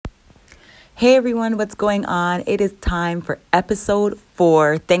Hey everyone, what's going on? It is time for episode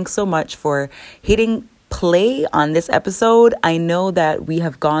 4. Thanks so much for hitting play on this episode. I know that we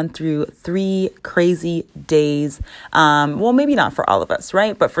have gone through 3 crazy days. Well, maybe not for all of us,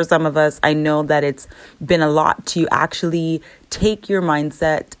 right? But for some of us, I know that it's been a lot to actually take your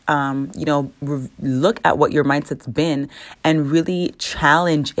mindset, look at what your mindset's been and really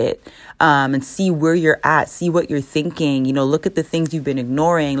challenge it, and see where you're at, see what you're thinking, look at the things you've been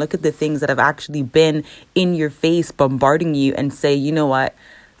ignoring, look at the things that have actually been in your face, bombarding you, and say, you know what,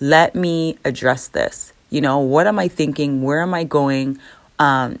 let me address this. What am I thinking? Where am I going?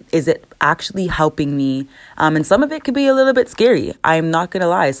 Is it actually helping me? And some of it could be a little bit scary. I'm not going to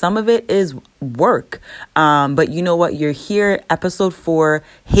lie. Some of it is work. But you know what? You're here, episode 4,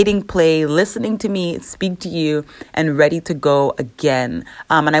 hitting play, listening to me speak to you and ready to go again.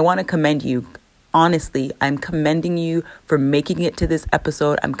 And I want to commend you. Honestly, I'm commending you for making it to this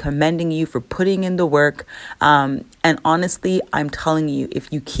episode. I'm commending you for putting in the work. And honestly, I'm telling you,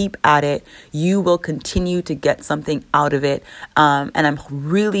 if you keep at it, you will continue to get something out of it. And I'm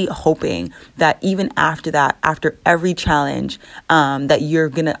really hoping that even after that, after every challenge, that you're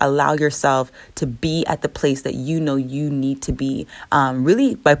going to allow yourself to be at the place that you know you need to be,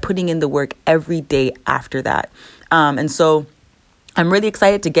 really by putting in the work every day after that. And so I'm really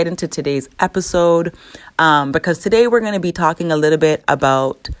excited to get into today's episode because today we're going to be talking a little bit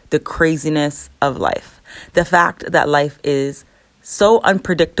about the craziness of life. The fact that life is so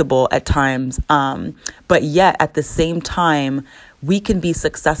unpredictable at times, but yet at the same time, we can be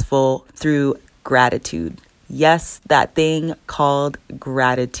successful through gratitude. Yes, that thing called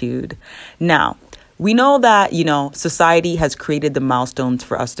gratitude. Now, we know that, society has created the milestones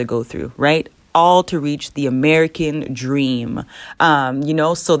for us to go through, right? All to reach the American dream,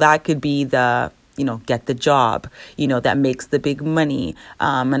 so that could be the, get the job, that makes the big money,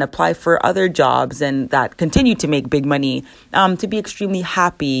 and apply for other jobs and that continue to make big money, to be extremely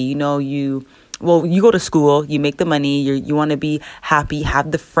happy. You go to school, you make the money, you want to be happy,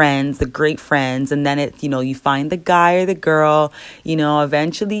 have the friends, the great friends, and then you find the guy or the girl,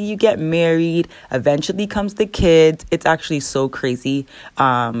 eventually you get married, eventually comes the kids. It's actually so crazy,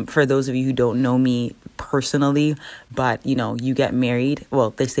 for those of you who don't know me personally, but you get married. Well,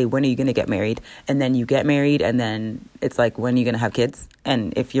 they say, when are you going to get married? And then you get married, and then it's like, when are you going to have kids?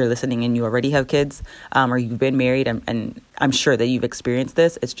 And if you're listening and you already have kids, or you've been married, and I'm sure that you've experienced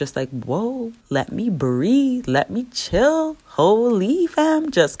this, it's just like, whoa, let me breathe, let me chill. Holy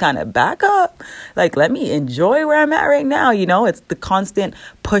fam, just kind of back up. Like, let me enjoy where I'm at right now. It's the constant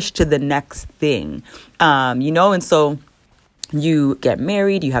push to the next thing, and so you get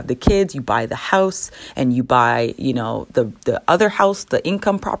married, you have the kids, you buy the house, and you buy, the other house, the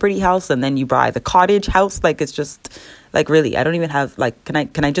income property house, and then you buy the cottage house. Like, it's just like, really, I don't even have, like,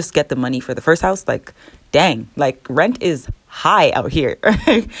 can I just get the money for the first house? Like, dang, like, rent is high out here,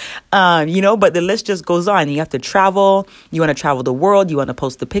 but the list just goes on. You have to travel. You want to travel the world. You want to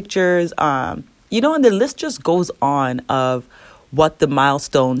post the pictures, and the list just goes on of what the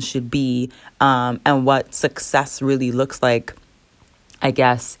milestones should be, and what success really looks like, I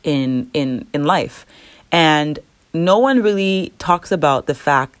guess, in life. And no one really talks about the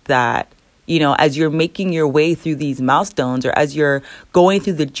fact that, as you're making your way through these milestones, or as you're going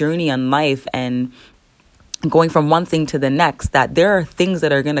through the journey on life and going from one thing to the next, that there are things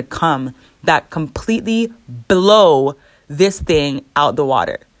that are going to come that completely blow this thing out the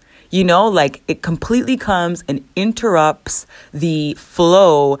water. Like, it completely comes and interrupts the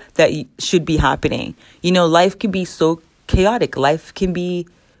flow that should be happening. Life can be so chaotic. Life can be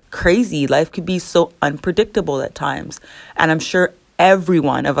crazy. Life can be so unpredictable at times. And I'm sure every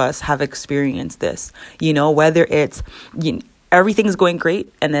one of us have experienced this, whether it's, everything's going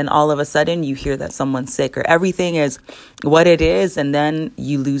great, and then all of a sudden you hear that someone's sick, or everything is what it is, and then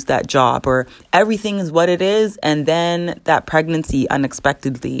you lose that job, or everything is what it is, and then that pregnancy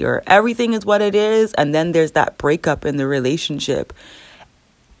unexpectedly, or everything is what it is, and then there's that breakup in the relationship.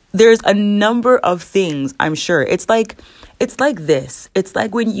 There's a number of things, I'm sure. It's like this. It's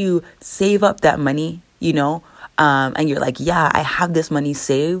like when you save up that money, and you're like, yeah, I have this money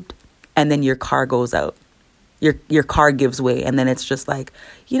saved, and then your car goes out. Your car gives way, and then it's just like,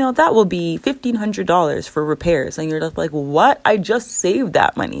 that will be $1,500 for repairs. And you're just like, what? I just saved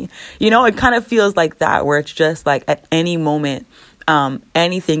that money. It kind of feels like that, where it's just like at any moment,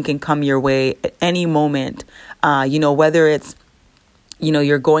 anything can come your way at any moment. Whether it's,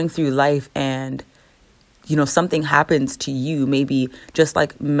 you're going through life and, something happens to you, maybe just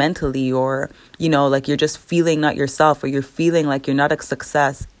like mentally, or, like you're just feeling not yourself, or you're feeling like you're not a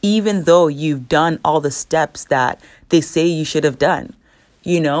success, even though you've done all the steps that they say you should have done.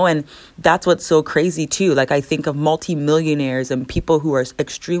 And that's what's so crazy too. Like, I think of multimillionaires and people who are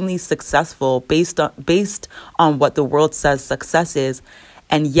extremely successful based on what the world says success is.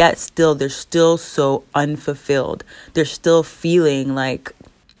 And yet still, they're still so unfulfilled. They're still feeling like,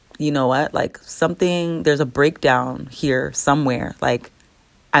 you know what, like there's a breakdown here somewhere. Like,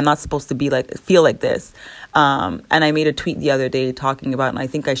 I'm not supposed to feel like this. And I made a tweet the other day talking about, and I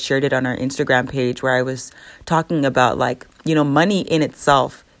think I shared it on our Instagram page, where I was talking about money in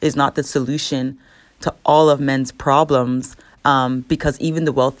itself is not the solution to all of men's problems, because even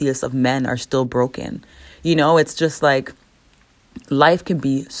the wealthiest of men are still broken. It's just like life can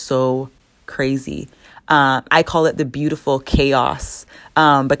be so crazy. I call it the beautiful chaos,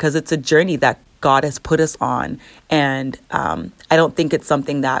 because it's a journey that God has put us on. And I don't think it's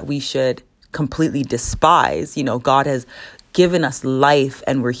something that we should completely despise. God has given us life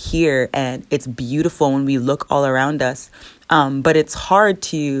and we're here, and it's beautiful when we look all around us. But it's hard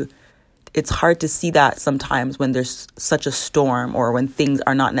to see that sometimes when there's such a storm, or when things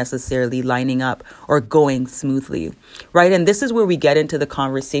are not necessarily lining up or going smoothly, right? And this is where we get into the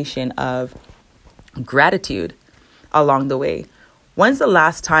conversation of gratitude along the way. When's the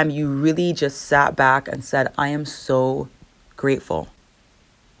last time you really just sat back and said, I am so grateful?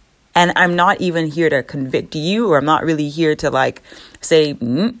 And I'm not even here to convict you, or I'm not really here to say,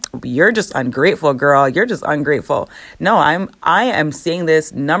 you're just ungrateful, girl. You're just ungrateful. No, I am saying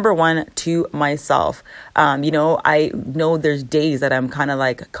this, number one, to myself. I know there's days that I'm kind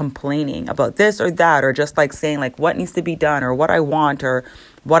of complaining about this or that, or just saying what needs to be done, or what I want, or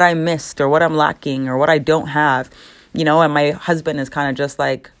what I missed, or what I'm lacking, or what I don't have. And my husband is kind of just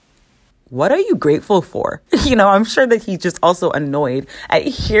what are you grateful for? I'm sure that he's just also annoyed at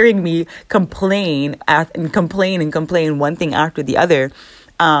hearing me complain one thing after the other.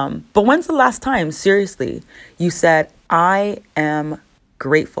 But when's the last time, seriously, you said, I am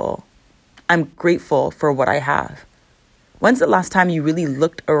grateful. I'm grateful for what I have. When's the last time you really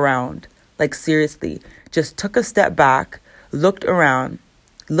looked around, seriously, just took a step back, looked around,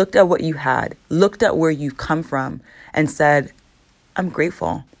 looked at what you had, looked at where you come from, and said, I'm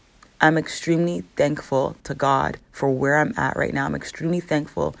grateful. I'm extremely thankful to God for where I'm at right now. I'm extremely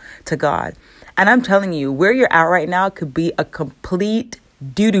thankful to God. And I'm telling you, where you're at right now could be a complete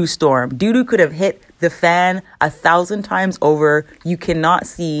doo-doo storm. Doo-doo could have hit the fan 1,000 times over. You cannot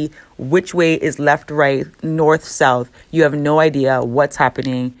see which way is left, right, north, south. You have no idea what's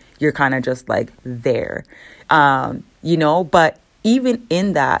happening. You're kind of just there, but even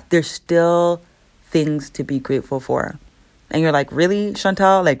in that, there's still things to be grateful for. And you're really,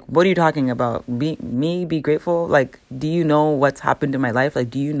 Chantal? What are you talking about? Be grateful? Do you know what's happened in my life?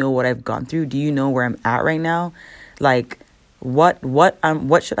 Do you know what I've gone through? Do you know where I'm at right now? What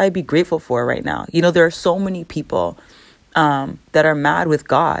should I be grateful for right now? There are so many people that are mad with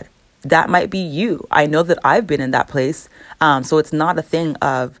God. That might be you. I know that I've been in that place. So it's not a thing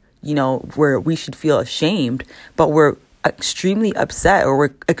of, where we should feel ashamed, but we're extremely upset, or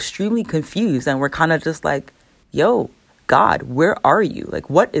we're extremely confused, and we're kind of just yo, God, where are you?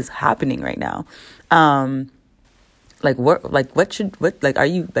 What is happening right now? Are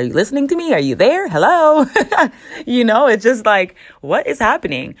you listening to me? Are you there? Hello? It's just what is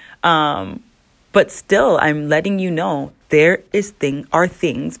happening? But still, I'm letting you know there are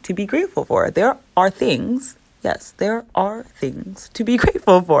things to be grateful for. There are things. Yes, there are things to be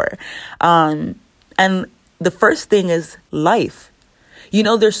grateful for. And the first thing is life.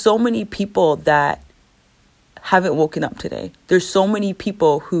 There's so many people that haven't woken up today. There's so many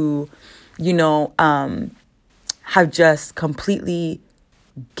people who, have just completely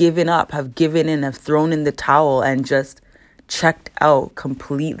given up, have given in, have thrown in the towel, and just checked out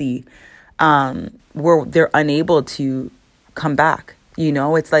completely, where they're unable to come back.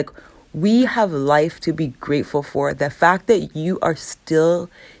 It's we have life to be grateful for. The fact that you are still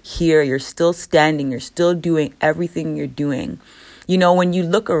here, you're still standing, you're still doing everything you're doing. When you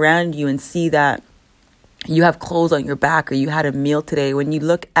look around you and see that you have clothes on your back, or you had a meal today, when you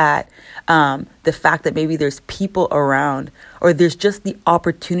look at the fact that maybe there's people around, or there's just the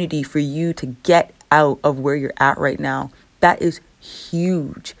opportunity for you to get out of where you're at right now, that is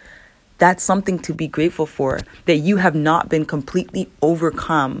huge. That's something to be grateful for, that you have not been completely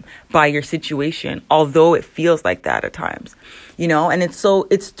overcome by your situation, although it feels like that at times, and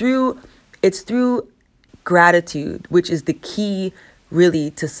it's through gratitude, which is the key really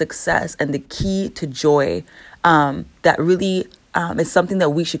to success and the key to joy, that really is something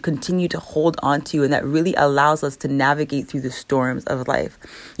that we should continue to hold on to, and that really allows us to navigate through the storms of life.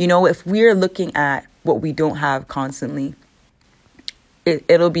 If we're looking at what we don't have constantly,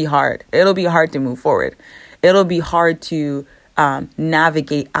 it'll be hard. It'll be hard to move forward. It'll be hard to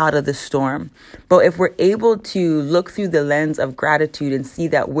navigate out of the storm. But if we're able to look through the lens of gratitude and see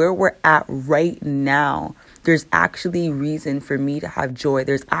that where we're at right now, there's actually reason for me to have joy.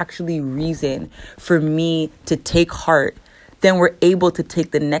 There's actually reason for me to take heart. Then we're able to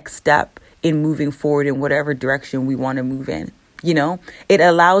take the next step in moving forward in whatever direction we want to move in. It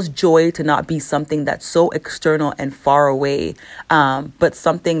allows joy to not be something that's so external and far away, but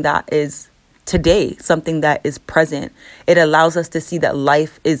something that is today, something that is present. It allows us to see that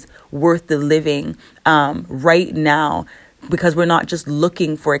life is worth the living right now, because we're not just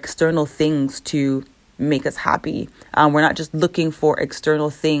looking for external things to make us happy. We're not just looking for external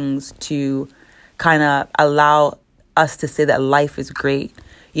things to kind of allow us to say that life is great,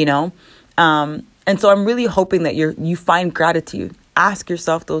 And so I'm really hoping that you find gratitude. Ask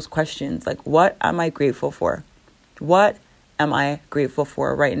yourself those questions. Like, what am I grateful for? What am I grateful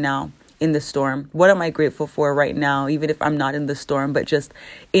for right now in the storm? What am I grateful for right now, even if I'm not in the storm, but just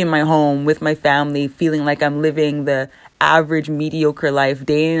in my home with my family, feeling like I'm living the average mediocre life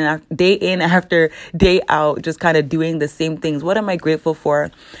day in after day out, just kind of doing the same things. What am I grateful for?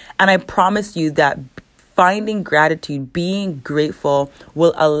 And I promise you that finding gratitude, being grateful,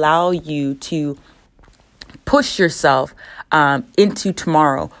 will allow you to push yourself into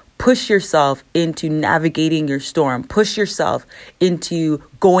tomorrow. Push yourself into navigating your storm. Push yourself into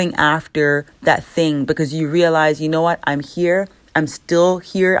going after that thing, because you realize, you know what? I'm here. I'm still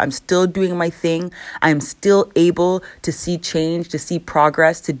here. I'm still doing my thing. I'm still able to see change, to see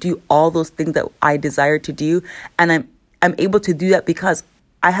progress, to do all those things that I desire to do. And I'm able to do that because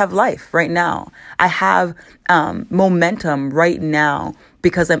I have life right now. I have momentum right now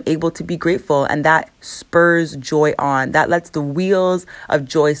because I'm able to be grateful, and that spurs joy on. That lets the wheels of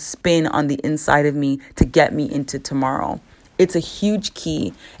joy spin on the inside of me to get me into tomorrow. It's a huge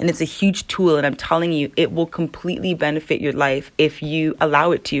key and it's a huge tool, and I'm telling you, it will completely benefit your life if you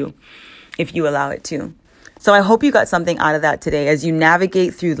allow it to. So I hope you got something out of that today as you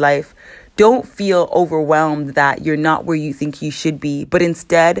navigate through life. Don't feel overwhelmed that you're not where you think you should be, but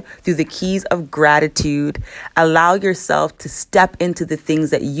instead, through the keys of gratitude, allow yourself to step into the things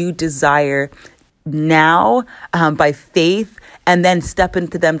that you desire now by faith, and then step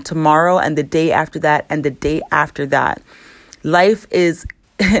into them tomorrow and the day after that and the day after that. Life is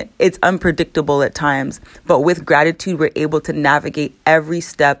it's unpredictable at times, but with gratitude, we're able to navigate every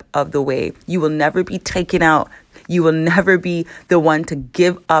step of the way. You will never be taken out. You will never be the one to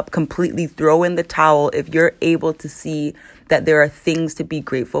give up completely, throw in the towel, if you're able to see that there are things to be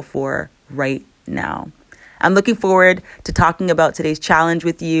grateful for right now. I'm looking forward to talking about today's challenge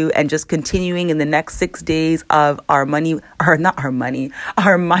with you and just continuing in the next 6 days of our mindset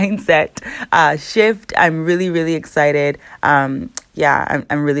shift. I'm really, really excited. I'm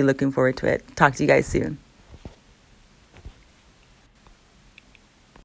really looking forward to it. Talk to you guys soon.